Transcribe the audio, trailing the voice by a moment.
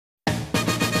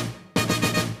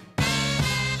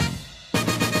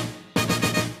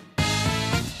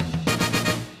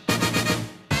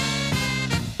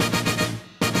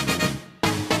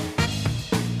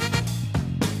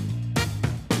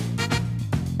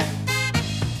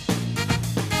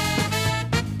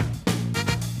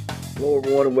Hello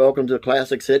everyone and welcome to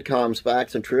Classic Sitcoms,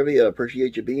 Facts, and Trivia.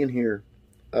 Appreciate you being here.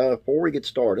 Before we get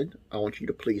started, I want you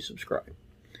to please subscribe.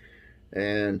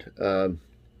 And I'm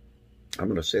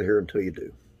going to sit here until you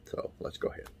do. So let's go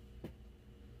ahead.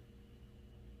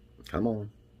 Come on.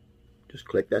 Just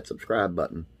click that subscribe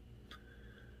button.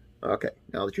 Okay,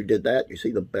 now that you did that, you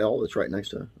see the bell that's right next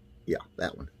to, yeah,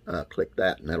 that one. Click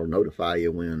that and that'll notify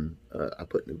you when I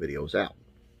put new videos out.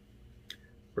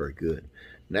 Very good.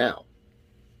 Now,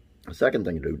 the second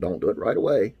thing to do, don't do it right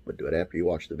away, but do it after you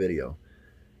watch the video,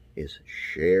 is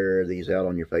share these out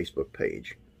on your Facebook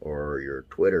page or your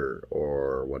Twitter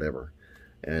or whatever,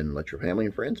 and let your family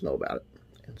and friends know about it,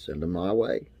 and send them my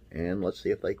way, and let's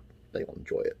see if they'll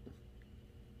enjoy it.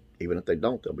 Even if they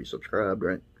don't, they'll be subscribed,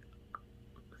 right?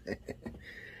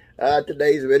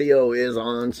 Today's video is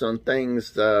on some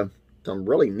things, some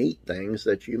really neat things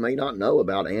that you may not know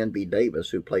about Ann B. Davis,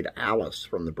 who played Alice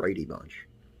from the Brady Bunch.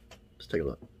 Let's take a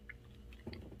look.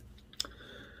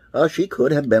 She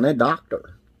could have been a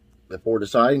doctor. Before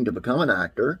deciding to become an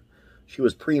actor, she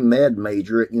was pre-med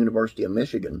major at University of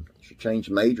Michigan. She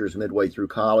changed majors midway through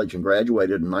college and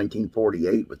graduated in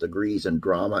 1948 with degrees in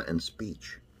drama and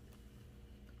speech.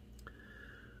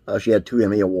 She had 2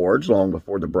 Emmy Awards long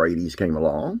before the Bradys came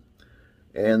along.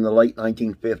 In the late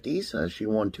 1950s, she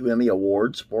won 2 Emmy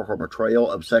Awards for her portrayal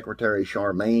of Secretary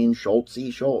Charmaine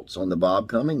Schultz on The Bob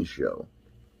Cummings Show.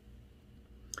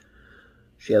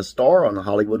 She has a star on the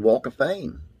Hollywood Walk of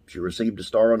Fame. She received a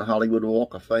star on the Hollywood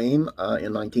Walk of Fame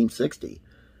in 1960,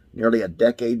 nearly a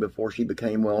decade before she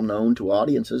became well known to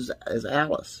audiences as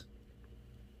Alice.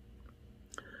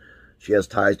 She has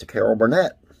ties to Carol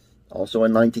Burnett. Also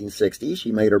in 1960,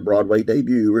 she made her Broadway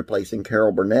debut, replacing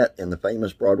Carol Burnett in the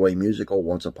famous Broadway musical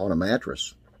Once Upon a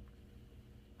Mattress.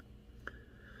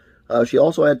 She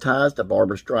also had ties to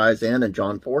Barbra Streisand and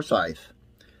John Forsythe.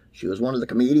 She was one of the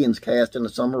comedians cast in the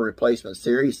summer replacement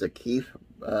series, The Keith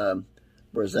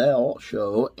Brazel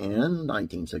Show, in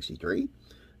 1963.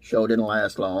 Show didn't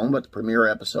last long, but the premiere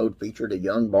episode featured a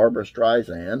young Barbra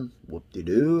Streisand,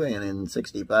 whoop-de-doo, and in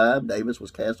 1965, Davis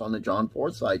was cast on the John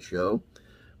Forsythe Show,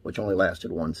 which only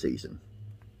lasted 1 season.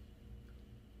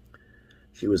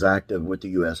 She was active with the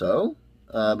USO.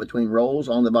 Between roles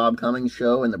on the Bob Cummings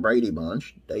Show and the Brady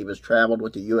Bunch, Davis traveled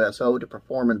with the USO to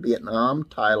perform in Vietnam,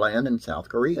 Thailand, and South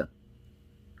Korea.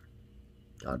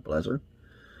 God bless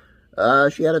her.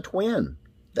 She had a twin.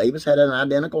 Davis had an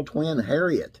identical twin,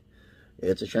 Harriet.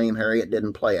 It's a shame Harriet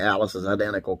didn't play Alice's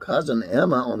identical cousin,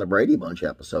 Emma, on the Brady Bunch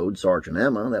episode, Sergeant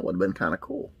Emma. That would have been kind of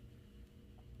cool.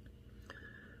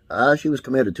 She was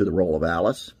committed to the role of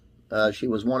Alice. She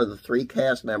was one of the 3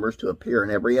 cast members to appear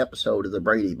in every episode of the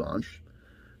Brady Bunch,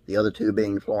 the other 2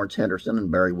 being Florence Henderson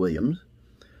and Barry Williams.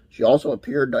 She also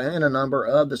appeared in a number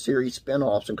of the series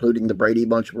spin-offs, including the Brady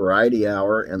Bunch Variety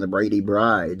Hour and the Brady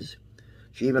Brides.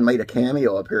 She even made a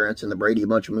cameo appearance in the Brady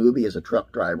Bunch movie as a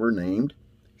truck driver named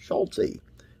Schultz,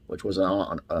 which was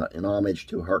an homage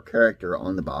to her character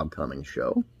on the Bob Cummings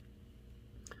Show.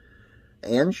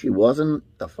 And she wasn't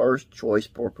the first choice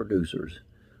for producers.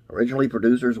 Originally,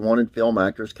 producers wanted film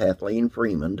actress Kathleen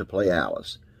Freeman to play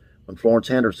Alice. When Florence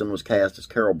Henderson was cast as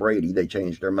Carol Brady, they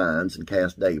changed their minds and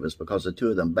cast Davis because the 2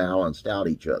 of them balanced out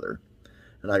each other.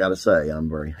 And I got to say, I'm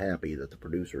very happy that the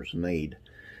producers made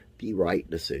the right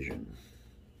decision,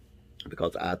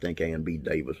 because I think Ann B.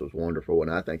 Davis was wonderful,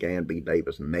 and I think Ann B.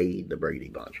 Davis made the Brady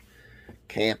Bunch.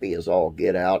 Campy as all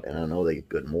get out, and I know they had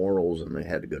good morals and they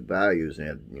had good values and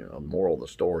had, you know, moral of the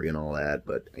story and all that,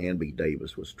 but Ann B.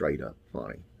 Davis was straight up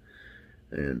funny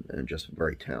and just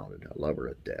very talented. I love her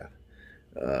to death.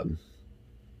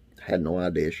 Had no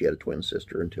idea she had a twin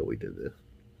sister until we did this.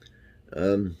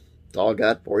 That's all I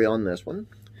got for you on this one.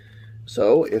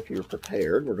 So if you're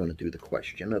prepared, we're going to do the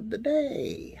question of the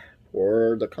day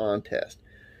for the contest.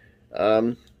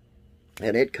 And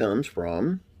it comes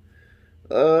from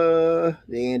the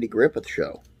Andy Griffith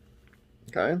Show.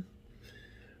 Okay.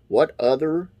 What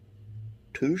other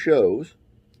 2 shows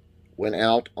went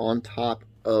out on top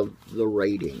of the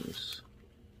ratings?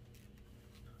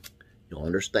 You'll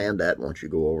understand that once you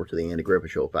go over to the Andy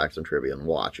Griffith Show Facts and Trivia and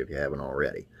watch, if you haven't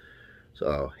already.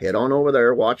 So head on over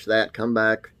there, watch that, come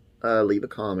back, leave a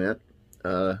comment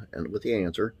and with the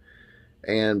answer.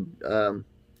 And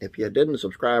if you didn't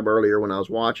subscribe earlier when I was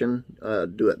watching,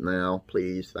 do it now,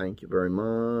 please. Thank you very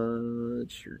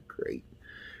much. You're great.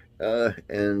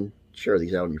 And share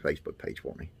these out on your Facebook page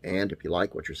for me. And if you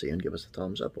like what you're seeing, give us a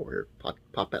thumbs up over here.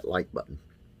 Pop that like button.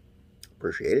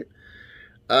 Appreciate it.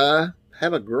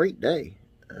 Have a great day.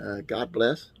 God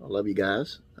bless. I love you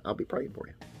guys. I'll be praying for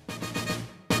you.